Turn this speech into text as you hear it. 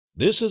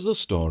This is the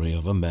story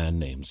of a man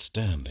named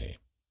Stanley.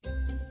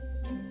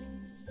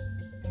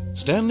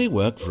 Stanley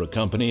worked for a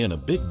company in a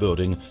big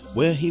building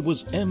where he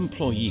was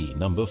employee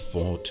number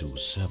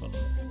 427.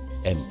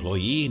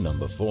 Employee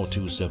number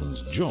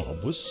 427's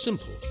job was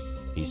simple.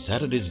 He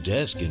sat at his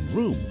desk in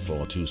room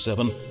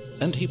 427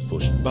 and he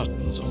pushed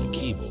buttons on a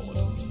keyboard.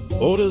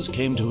 Orders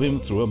came to him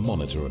through a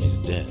monitor on his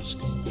desk,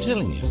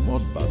 telling him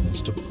what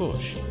buttons to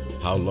push,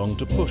 how long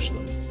to push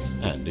them,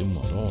 and in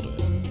what order.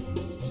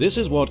 This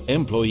is what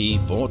employee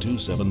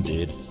 427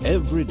 did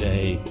every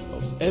day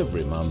of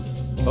every month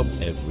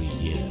of every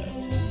year.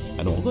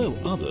 And although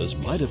others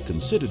might have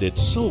considered it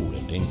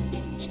soul-rending,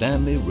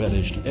 Stanley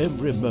relished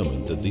every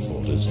moment that the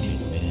orders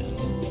came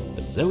in,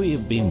 as though he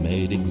had been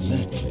made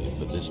exactly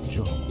for this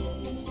job.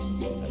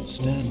 And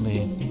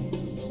Stanley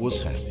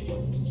was happy.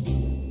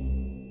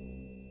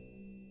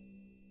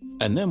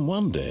 And then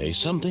one day,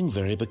 something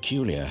very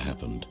peculiar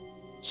happened.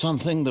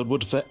 Something that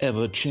would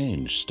forever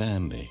change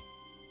Stanley.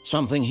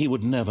 Something he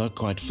would never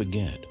quite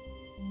forget.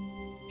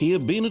 He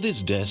had been at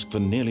his desk for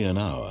nearly an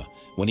hour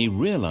when he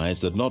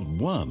realized that not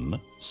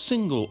one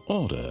single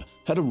order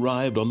had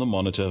arrived on the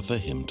monitor for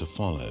him to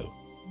follow.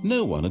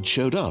 No one had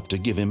showed up to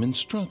give him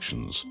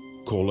instructions,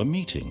 call a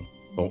meeting,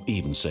 or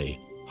even say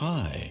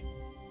hi.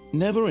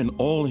 Never in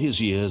all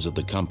his years at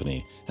the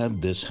company had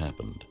this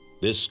happened,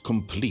 this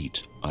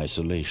complete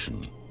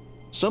isolation.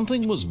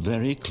 Something was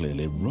very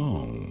clearly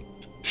wrong.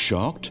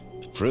 Shocked,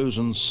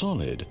 frozen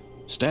solid,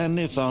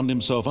 Stanley found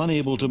himself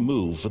unable to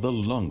move for the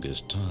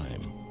longest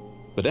time.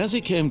 But as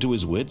he came to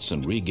his wits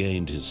and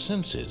regained his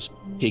senses,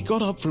 he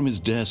got up from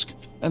his desk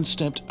and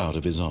stepped out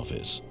of his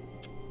office.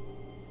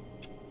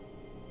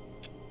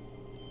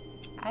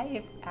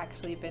 I've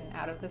actually been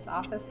out of this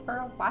office for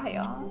a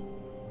while.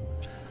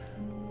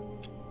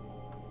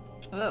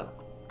 Oh.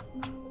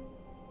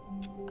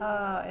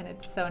 Oh, and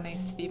it's so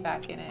nice to be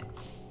back in it.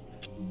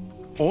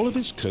 All of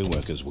his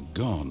co-workers were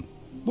gone.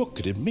 What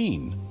could it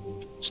mean?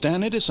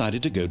 Stanley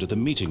decided to go to the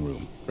meeting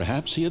room.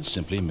 Perhaps he had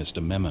simply missed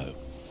a memo.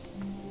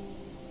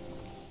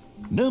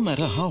 No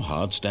matter how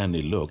hard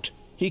Stanley looked,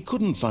 he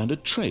couldn't find a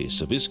trace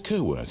of his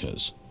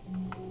co-workers.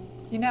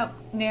 You know,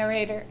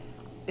 narrator,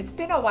 it's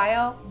been a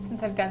while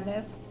since I've done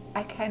this.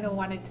 I kind of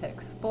wanted to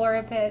explore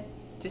a bit,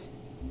 just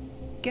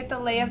get the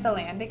lay of the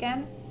land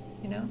again,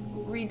 you know,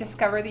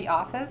 rediscover the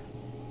office.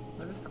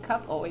 Was the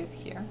cup always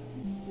here?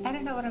 I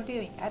don't know what I'm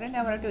doing. I don't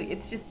know what I'm doing.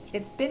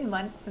 It's been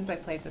months since I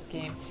played this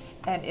game,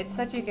 and it's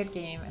such a good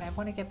game, and I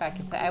want to get back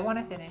into it. I want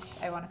to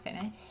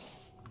finish.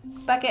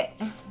 Bucket!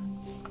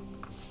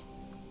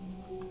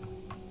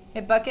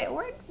 Hey, Bucket,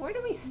 where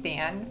do we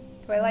stand?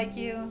 Do I like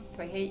you?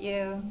 Do I hate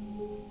you?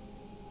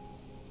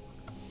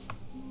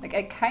 Like,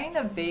 I kind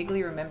of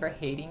vaguely remember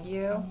hating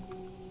you.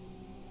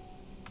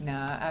 No,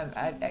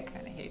 I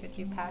kind of hated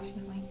you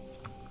passionately.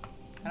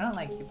 I don't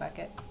like you,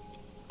 Bucket.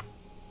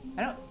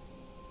 I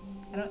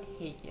don't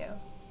hate you.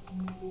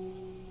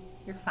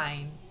 You're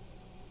fine,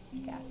 I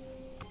guess.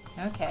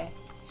 Okay.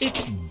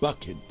 It's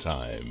bucket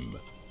time.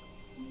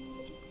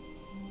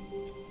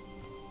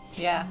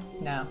 Yeah,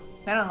 no.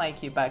 I don't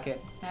like you,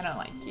 Bucket. I don't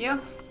like you.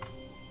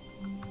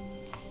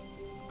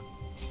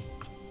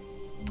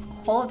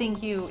 Holding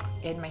you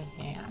in my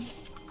hand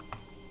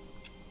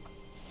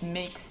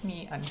makes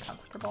me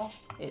uncomfortable.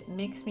 It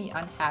makes me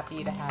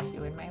unhappy to have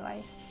you in my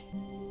life.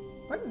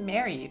 We're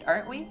married,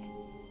 aren't we?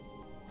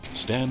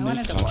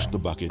 Stanley clutched the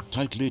bucket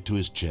tightly to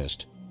his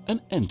chest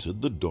and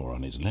entered the door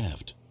on his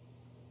left.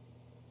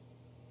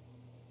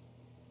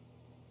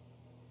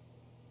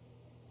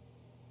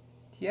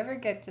 Do you ever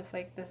get just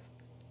like this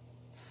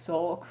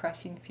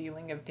soul-crushing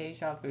feeling of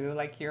deja vu,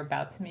 like you're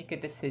about to make a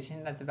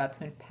decision that's about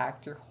to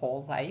impact your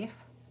whole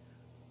life?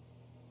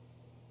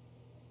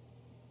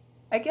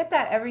 I get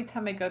that every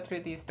time I go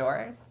through these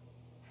doors,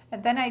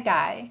 and then I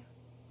die.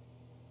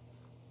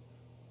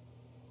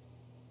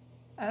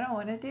 I don't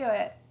want to do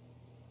it.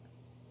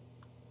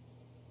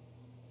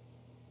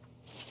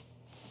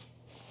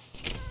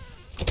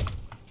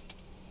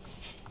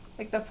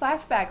 Like, the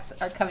flashbacks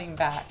are coming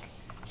back,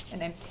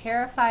 and I'm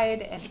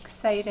terrified and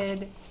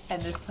excited, and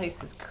this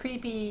place is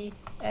creepy,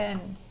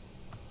 and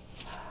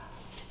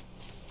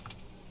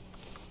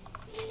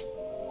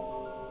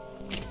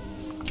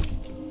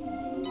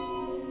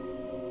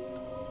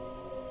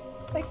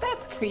like,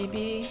 that's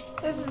creepy.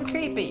 This is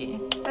creepy.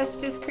 That's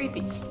just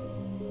creepy.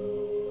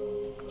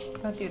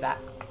 Don't do that.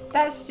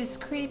 That's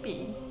just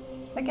creepy.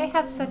 Like, I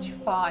have such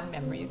fond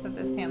memories of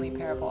the Stanley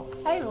Parable.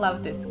 I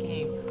love this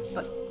game,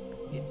 but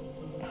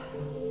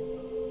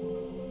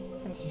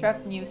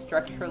construct new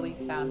structurally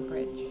sound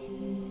bridge.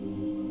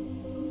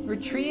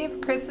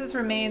 Retrieve Chris's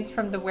remains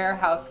from the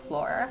warehouse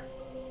floor.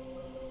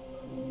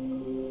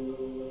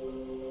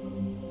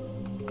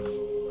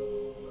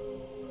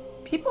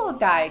 People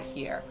died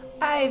here.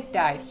 I've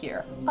died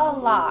here. A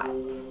lot.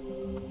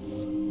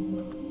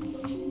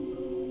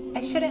 I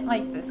shouldn't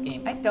like this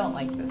game. I don't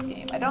like this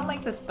game. I don't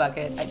like this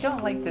bucket. I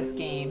don't like this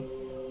game.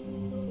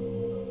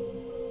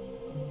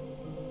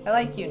 I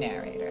like you,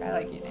 narrator. I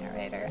like you,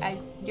 narrator.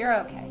 You're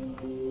okay.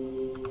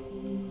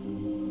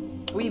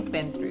 We've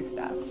been through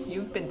stuff.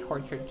 You've been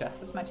tortured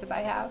just as much as I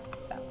have,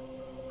 so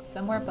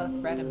somewhere both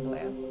red and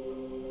blue.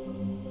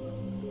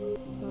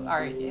 Who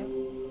are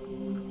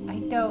you? I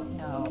don't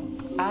know.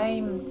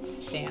 I'm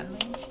Stanley.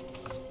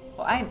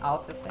 Well, I'm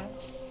Altisu.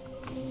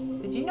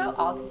 Did you know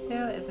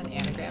Altisu is an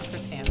anagram for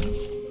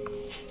Stanley?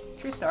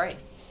 True story.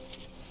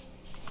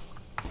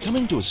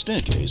 Coming to a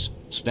staircase,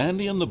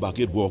 Stanley and the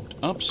bucket walked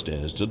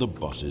upstairs to the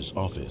boss's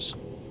office.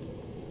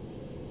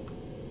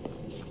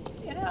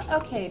 You know,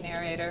 okay,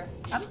 narrator.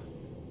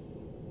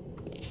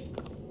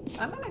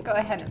 I'm gonna go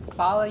ahead and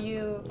follow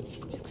you,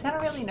 just 'cause I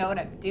don't really know what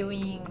I'm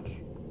doing.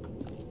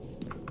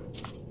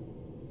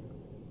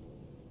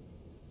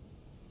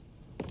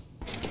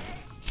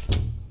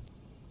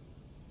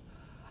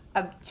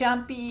 I'm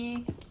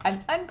jumpy,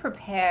 I'm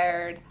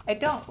unprepared, I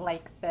don't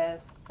like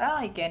this, I don't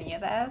like any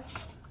of this.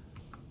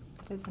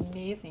 It is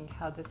amazing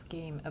how this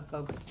game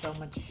evokes so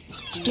much fear.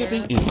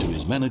 Stepping into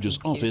his manager's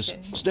office,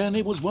 confusion.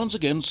 Stanley was once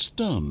again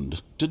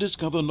stunned to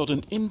discover not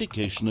an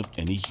indication of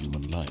any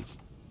human life.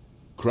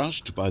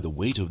 Crushed by the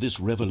weight of this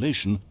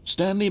revelation,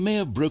 Stanley may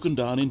have broken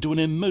down into an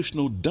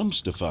emotional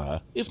dumpster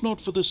fire if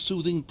not for the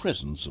soothing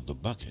presence of the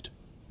bucket.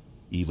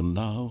 Even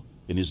now,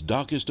 in his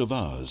darkest of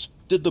hours,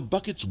 did the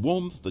bucket's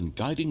warmth and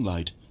guiding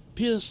light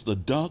pierce the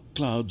dark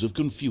clouds of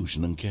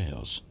confusion and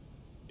chaos.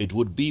 It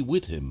would be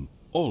with him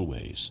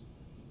always.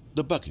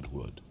 The bucket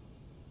would,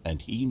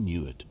 and he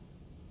knew it.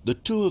 The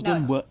two of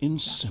them were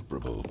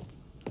inseparable.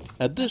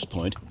 At this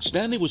point,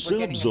 Stanley was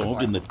so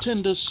absorbed in the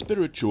tender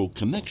spiritual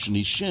connection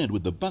he shared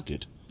with the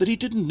bucket that he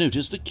didn't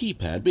notice the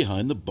keypad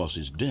behind the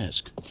boss's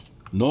desk.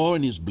 Nor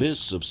in his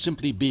bliss of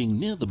simply being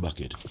near the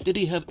bucket did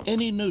he have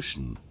any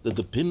notion that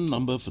the PIN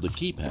number for the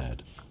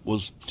keypad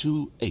was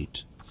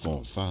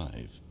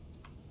 2845.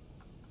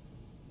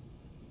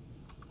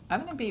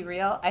 I'm gonna be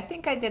real, I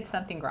think I did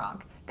something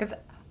wrong. Because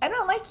I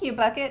don't like you,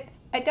 Bucket.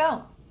 I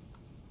don't.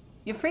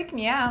 You freak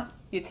me out.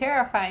 You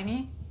terrify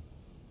me.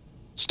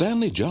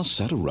 Stanley just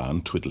sat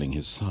around twiddling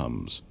his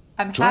thumbs.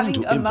 I'm Trying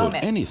having to a input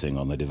moment. anything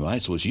on the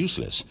device was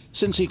useless,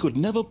 since he could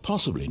never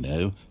possibly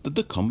know that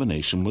the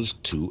combination was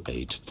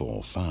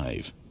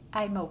 2845.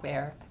 I'm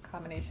aware the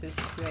combination is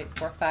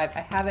 2845.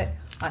 I have it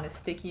on a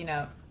sticky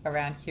note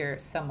around here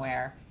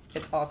somewhere.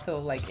 It's also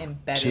like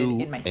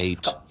embedded in my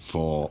skull.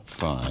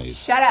 2845.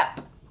 Shut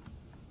up!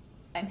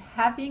 I'm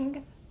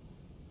having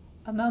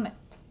a moment.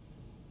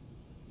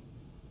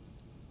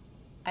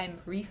 I'm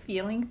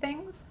re-feeling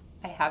things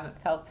I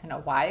haven't felt in a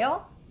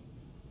while.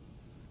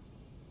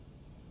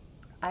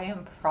 I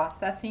am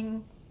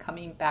processing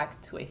coming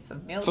back to a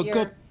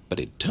familiar... But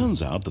it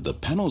turns out that the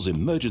panel's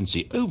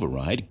emergency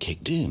override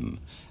kicked in,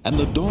 and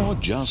the door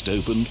just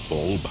opened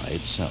all by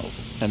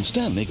itself, and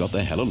Stanley got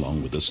the hell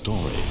along with the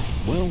story.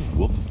 Well,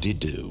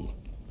 whoop-de-doo.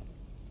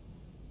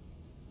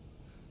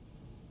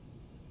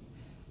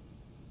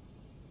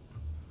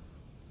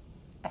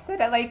 I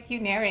said I liked you,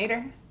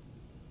 narrator.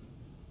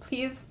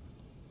 Please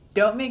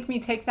don't make me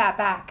take that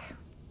back.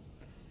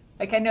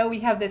 Like, I know we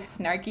have this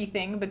snarky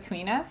thing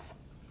between us,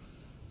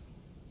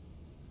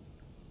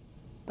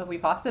 but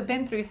we've also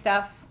been through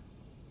stuff.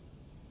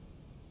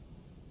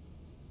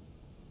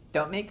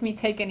 Don't make me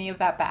take any of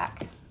that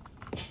back.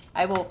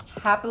 I will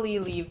happily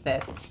leave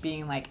this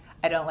being like,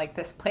 I don't like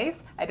this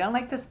place, I don't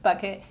like this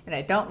bucket, and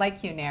I don't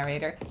like you,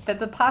 narrator.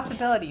 That's a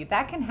possibility.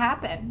 That can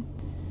happen.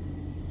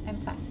 I'm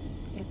fine.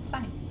 It's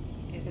fine.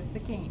 It is the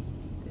game.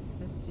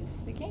 This is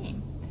just the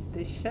game.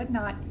 This should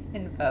not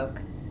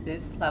invoke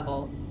this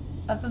level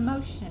of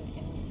emotion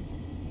in me.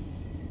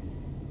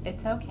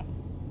 It's okay.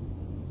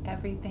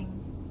 Everything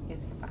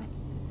is fine.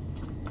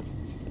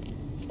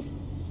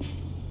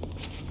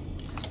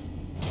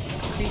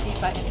 Creepy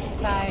buttons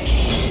aside,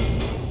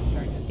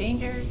 there are no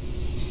dangers.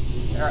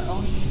 There are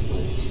only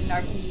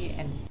snarky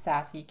and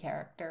sassy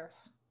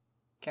characters.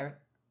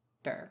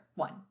 Character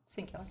 1,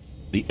 singular.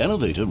 The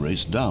elevator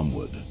raced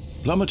downward,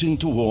 plummeting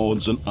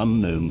towards an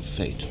unknown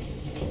fate.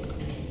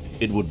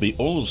 It would be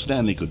all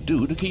Stanley could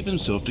do to keep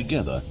himself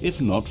together,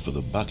 if not for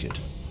the bucket.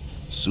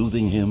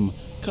 Soothing him,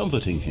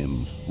 comforting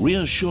him,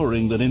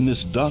 reassuring that in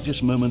this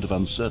darkest moment of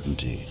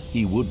uncertainty,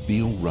 he would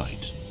be all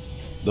right.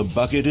 The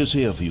bucket is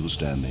here for you,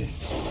 Stanley.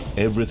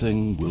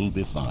 Everything will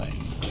be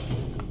fine.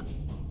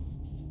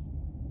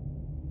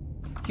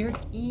 You're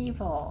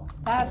evil.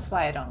 That's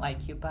why I don't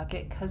like you,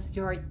 Bucket, because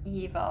you're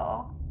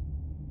evil.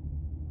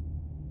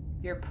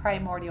 You're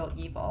primordial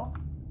evil.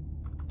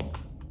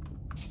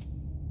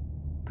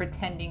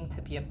 Pretending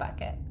to be a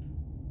bucket.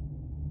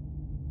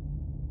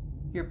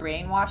 You're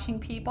brainwashing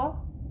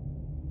people.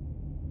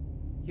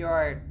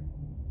 You're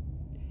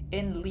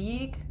in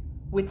league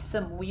with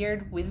some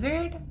weird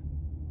wizard.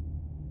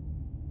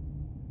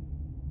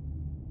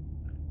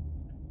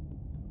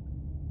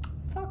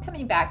 It's all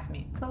coming back to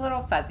me. It's a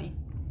little fuzzy.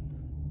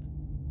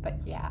 But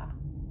yeah.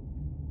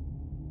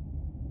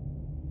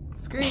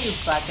 Screw you,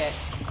 Bucket.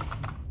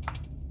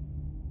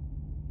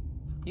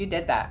 You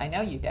did that. I know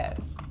you did.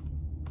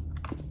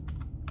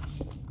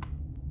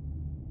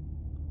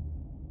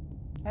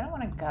 I don't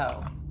want to go.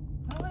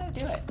 I don't want to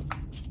do it.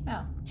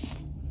 No.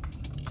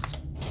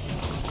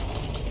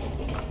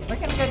 We're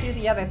going to go do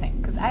the other thing.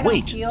 because I don't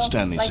Wait, feel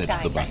Stanley like said to the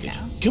dying right bucket.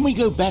 now. Can we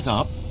go back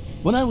up?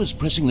 When I was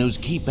pressing those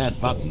keypad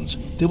buttons,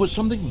 there was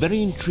something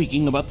very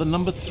intriguing about the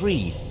number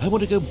 3. I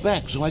want to go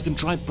back so I can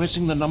try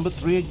pressing the number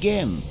 3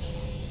 again.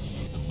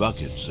 The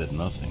bucket said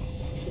nothing.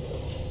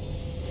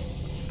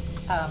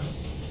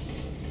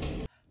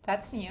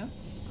 That's new.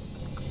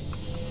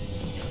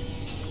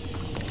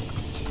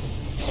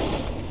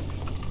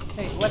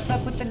 Wait, what's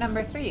up with the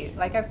number 3?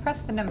 Like, I've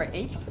pressed the number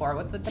 8 before.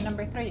 What's with the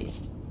number 3?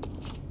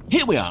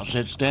 Here we are,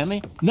 said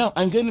Stanley. Now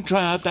I'm going to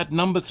try out that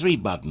number 3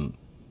 button.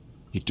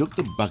 He took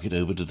the bucket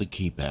over to the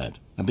keypad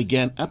and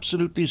began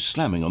absolutely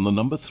slamming on the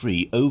number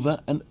 3 over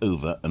and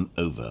over and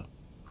over.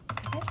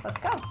 Okay, let's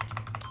go.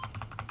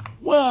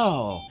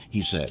 Wow,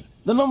 he said.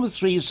 The number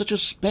 3 is such a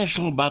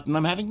special button.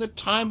 I'm having the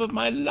time of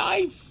my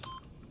life.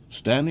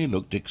 Stanley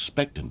looked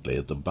expectantly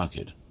at the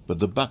bucket, but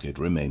the bucket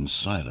remained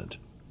silent.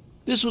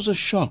 This was a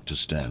shock to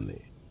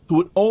Stanley, who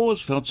had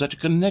always felt such a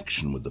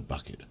connection with the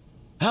bucket.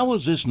 How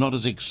was this not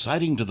as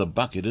exciting to the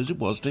bucket as it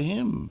was to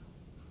him?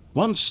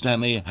 Once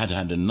Stanley had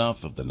had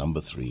enough of the number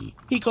 3,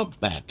 he got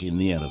back in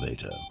the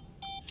elevator.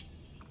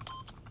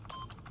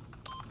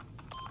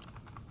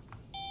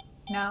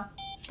 No,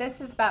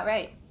 this is about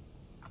right.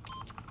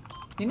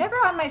 You're never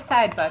on my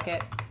side,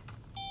 Bucket.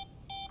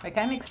 Like,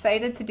 I'm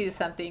excited to do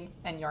something,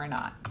 and you're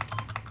not.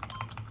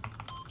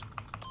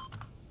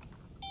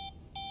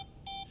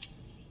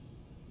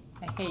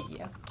 I hate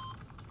you.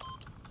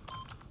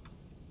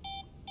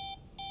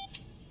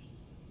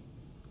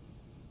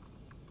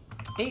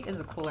 Eight is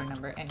a cooler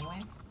number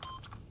anyways.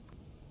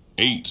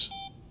 8.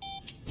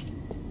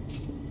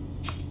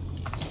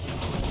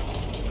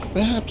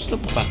 Perhaps the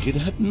bucket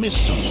had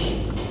missed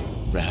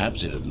something.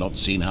 Perhaps it had not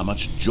seen how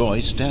much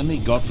joy Stanley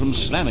got from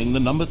slamming the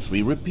number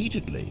 3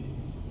 repeatedly.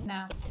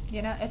 No,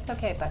 you know, it's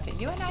okay, Bucket.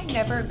 You and I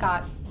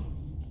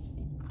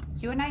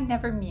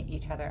never meet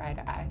each other eye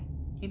to eye.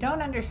 You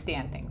don't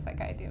understand things like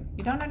I do.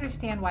 You don't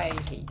understand why I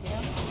hate you.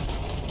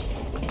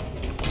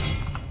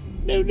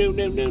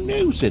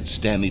 No, said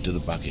Stanley to the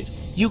bucket.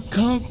 You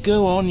can't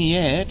go on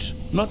yet.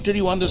 Not till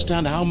you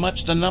understand how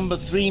much the number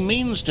 3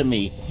 means to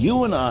me.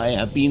 You and I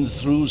have been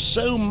through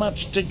so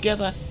much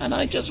together, and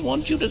I just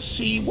want you to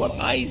see what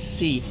I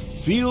see.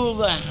 Feel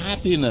the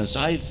happiness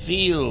I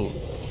feel.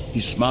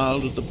 He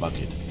smiled at the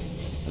bucket,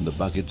 and the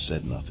bucket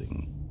said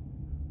nothing.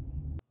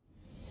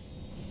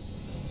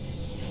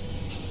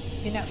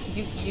 You know,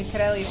 you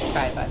could at least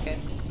try, Bucket.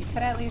 You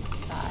could at least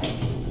try.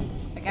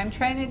 Like, I'm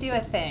trying to do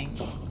a thing,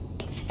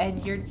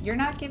 and you're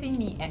not giving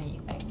me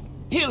anything.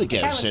 Here we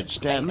go, said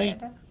Stanley.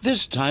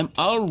 This time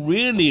I'll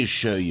really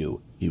show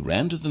you. He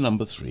ran to the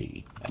number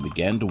 3 and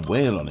began to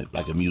wail on it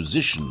like a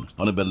musician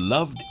on a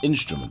beloved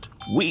instrument,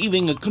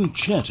 weaving a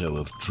concerto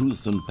of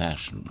truth and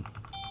passion.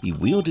 He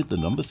wielded the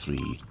number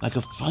 3 like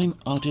a fine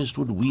artist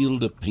would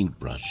wield a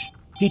paintbrush.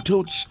 He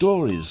told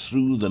stories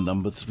through the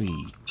number 3,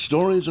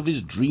 stories of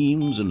his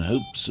dreams and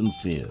hopes and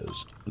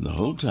fears, and the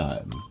whole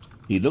time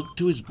he looked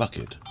to his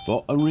bucket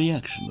for a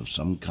reaction of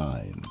some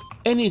kind.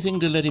 Anything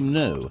to let him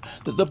know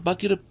that the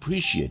bucket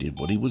appreciated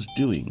what he was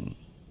doing.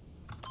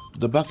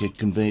 The bucket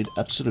conveyed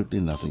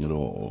absolutely nothing at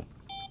all,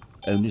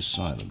 only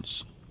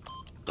silence.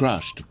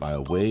 Crushed by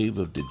a wave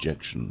of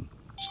dejection,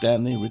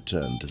 Stanley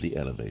returned to the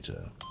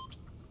elevator.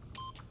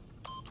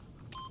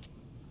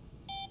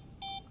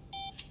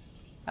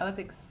 I was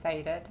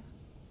excited.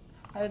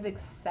 I was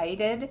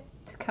excited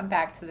to come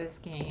back to this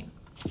game.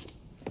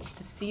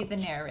 To see the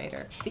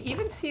narrator. To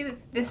even see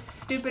this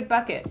stupid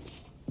bucket.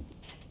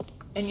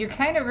 And you're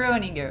kind of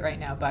ruining it right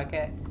now,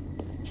 Bucket.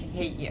 I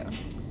hate you.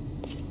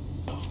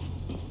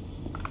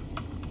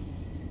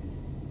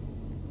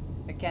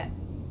 Again,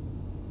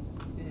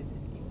 it's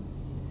an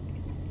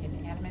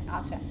inanimate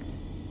object.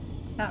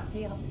 It's not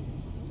real.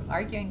 I'm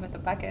arguing with the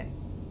bucket.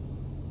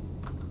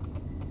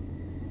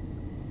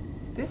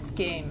 This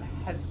game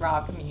has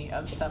robbed me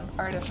of some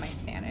part of my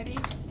sanity.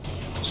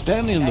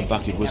 Stanley and the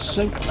bucket were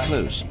so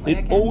close.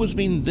 They'd always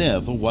been there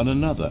for one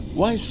another.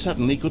 Why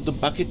suddenly could the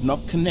bucket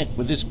not connect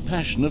with this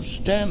passion of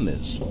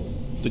Stanley's?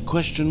 The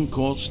question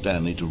caused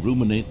Stanley to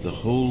ruminate the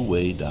whole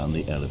way down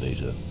the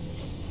elevator.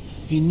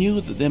 He knew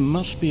that there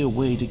must be a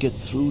way to get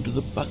through to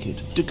the bucket,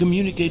 to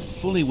communicate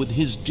fully with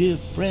his dear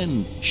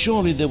friend.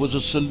 Surely there was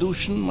a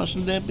solution,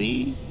 mustn't there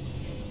be?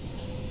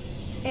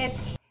 It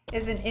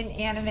is an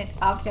inanimate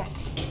object.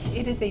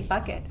 It is a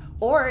bucket,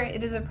 or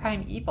it is a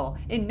prime evil.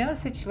 In no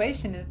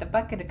situation is the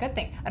bucket a good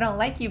thing. I don't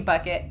like you,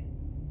 Bucket.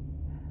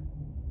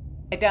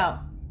 I don't.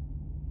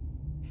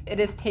 It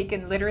has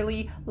taken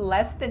literally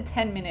less than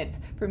 10 minutes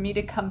for me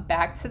to come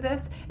back to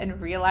this and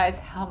realize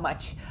how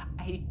much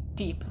I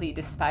deeply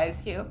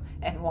despise you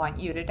and want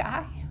you to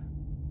die.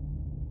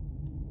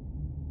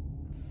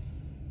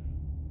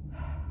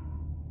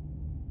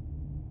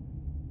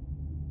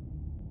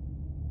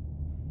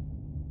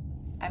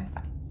 I'm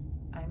fine.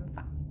 I'm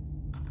fine.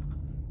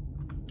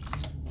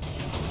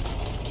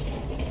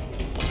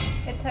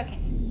 It's okay.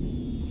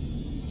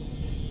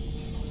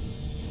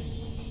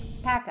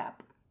 Pack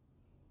up.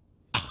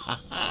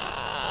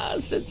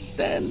 Said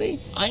Stanley.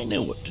 I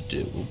know what to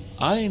do.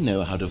 I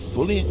know how to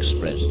fully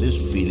express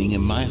this feeling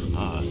in my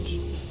heart.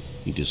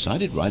 He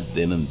decided right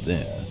then and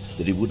there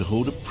that he would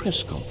hold a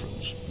press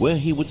conference where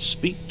he would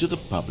speak to the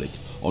public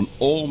on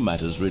all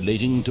matters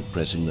relating to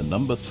pressing the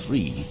number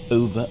 3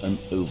 over and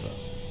over.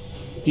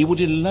 He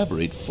would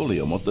elaborate fully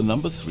on what the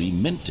number 3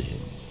 meant to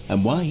him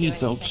and why he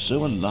felt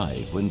so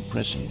alive when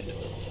pressing it.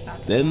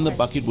 Then the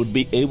bucket would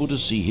be able to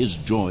see his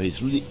joy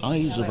through the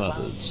eyes of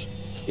others.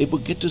 It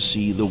would get to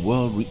see the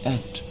world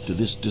react to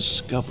this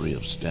discovery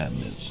of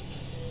Stanley's.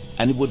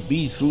 And it would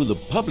be through the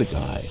public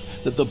eye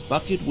that the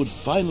bucket would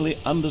finally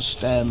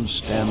understand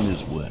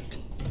Stanley's work.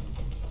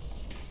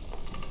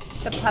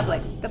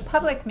 The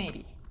public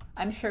maybe.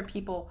 I'm sure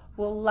people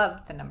will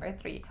love the number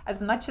 3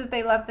 as much as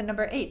they love the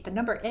number 8. The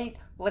number 8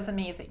 was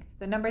amazing.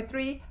 The number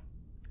 3,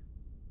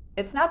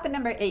 it's not the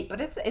number 8, but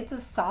it's a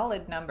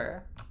solid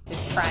number.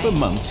 It's prime. For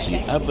months, he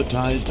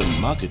advertised and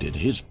marketed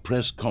his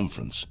press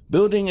conference,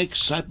 building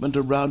excitement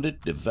around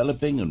it,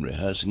 developing and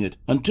rehearsing it,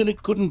 until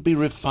it couldn't be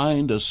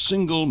refined a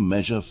single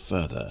measure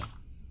further.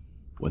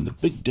 When the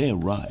big day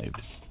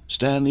arrived,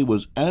 Stanley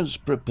was as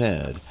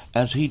prepared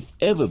as he'd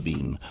ever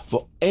been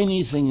for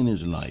anything in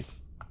his life.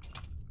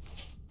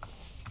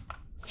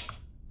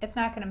 It's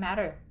not going to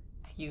matter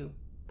to you,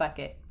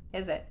 Bucket,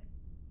 is it?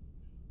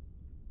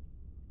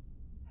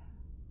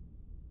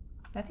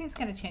 Nothing's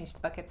going to change the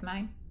Bucket's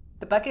mind.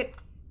 The Bucket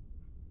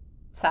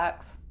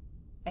sucks.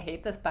 I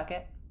hate this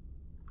Bucket.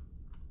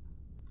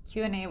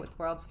 Q&A with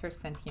world's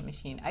first sentient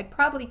machine. I'd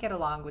probably get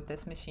along with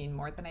this machine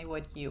more than I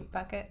would you,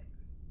 Bucket.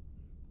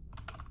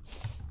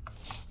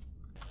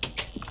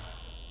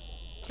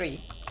 3.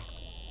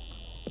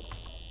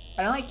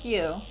 I don't like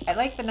you. I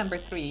like the number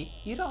 3.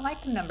 You don't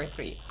like the number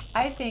 3.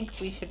 I think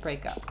we should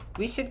break up.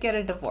 We should get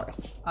a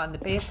divorce on the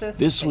basis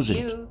This that was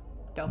you it.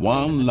 don't believe in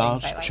One the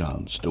last things I like.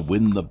 chance to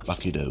win the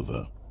Bucket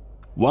over.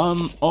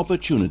 One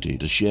opportunity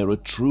to share a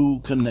true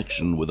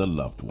connection with a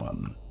loved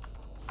one.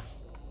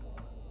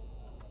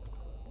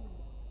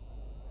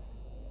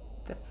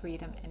 The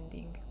Freedom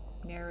ending.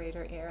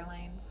 Narrator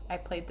Airlines. I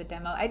played the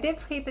demo. I did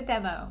play the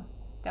demo.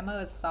 Demo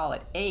is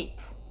solid.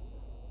 8.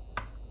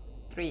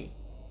 3.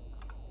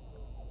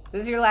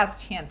 This is your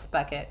last chance,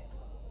 Bucket.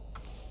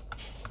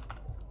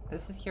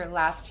 This is your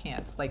last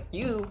chance. Like,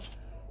 you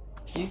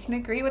can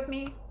agree with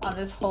me on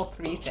this whole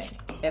 3 thing.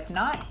 If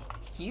not,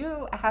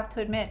 you have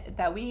to admit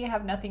that we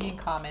have nothing in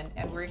common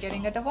and we're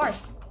getting a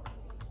divorce.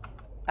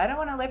 I don't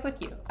want to live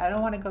with you. I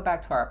don't want to go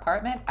back to our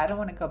apartment. I don't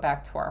want to go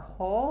back to our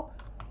hole.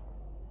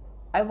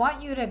 I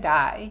want you to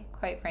die,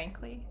 quite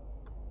frankly.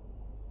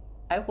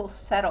 I will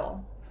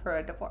settle for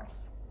a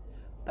divorce.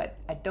 But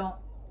I don't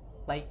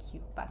like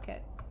you,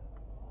 Bucket.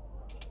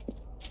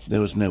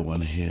 There was no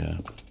one here.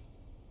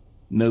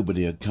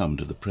 Nobody had come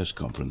to the press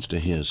conference to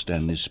hear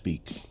Stanley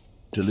speak,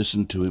 to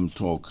listen to him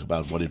talk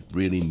about what it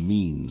really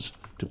means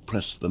to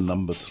press the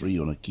number 3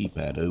 on a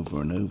keypad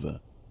over and over.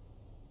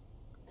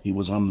 He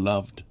was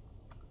unloved,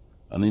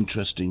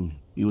 uninteresting,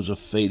 he was a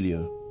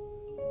failure,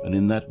 and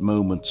in that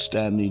moment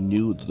Stanley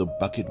knew that the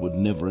Bucket would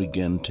never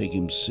again take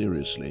him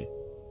seriously.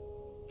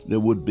 There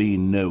would be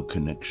no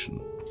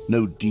connection,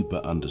 no deeper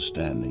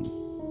understanding.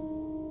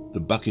 The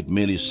Bucket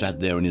merely sat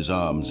there in his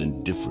arms,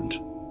 indifferent.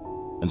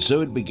 And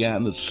so it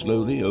began that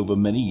slowly, over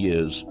many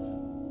years,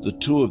 the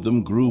two of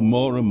them grew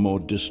more and more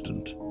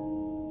distant.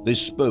 They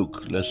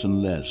spoke less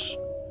and less,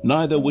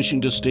 neither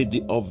wishing to state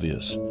the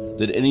obvious,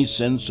 that any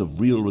sense of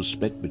real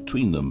respect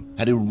between them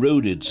had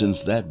eroded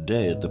since that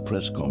day at the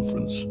press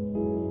conference.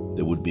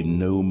 There would be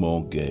no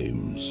more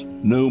games,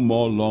 no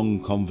more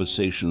long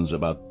conversations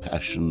about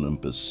passion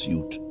and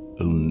pursuit,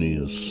 only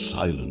a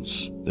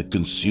silence that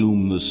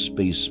consumed the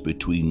space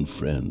between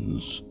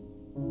friends.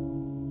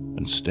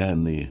 And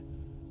Stanley,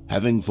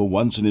 having for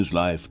once in his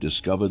life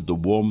discovered the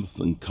warmth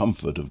and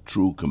comfort of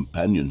true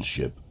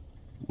companionship,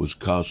 was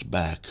cast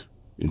back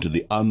into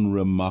the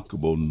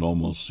unremarkable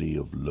normalcy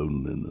of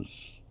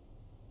loneliness.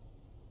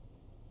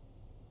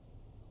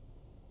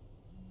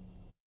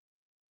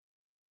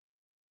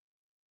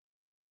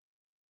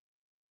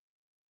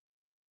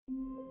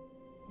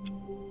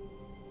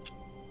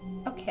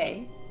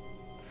 Okay,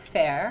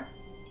 fair.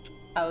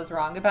 I was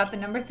wrong about the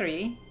number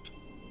 3.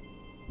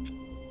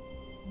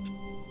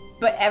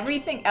 But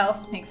everything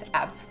else makes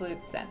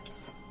absolute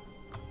sense.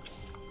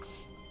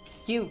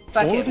 You,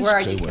 Bucket, All of his where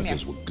are you? Come here.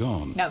 co-workers were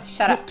gone. No,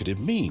 shut up. What could it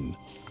mean?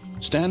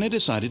 Stanley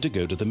decided to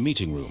go to the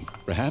meeting room.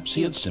 Perhaps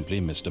he had simply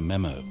missed a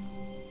memo.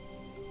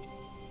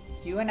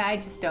 You and I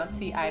just don't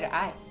see eye to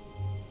eye.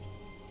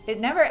 It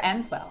never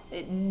ends well.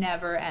 It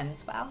never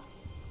ends well.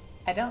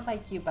 I don't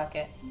like you,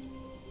 Bucket.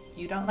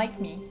 You don't like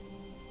me.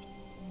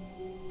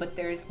 But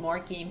there's more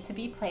game to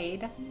be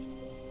played.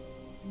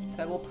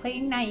 So I will play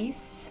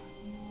nice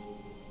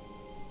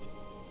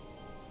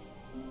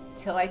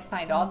till I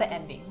find all the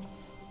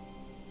endings.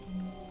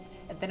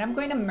 And then I'm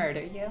going to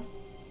murder you.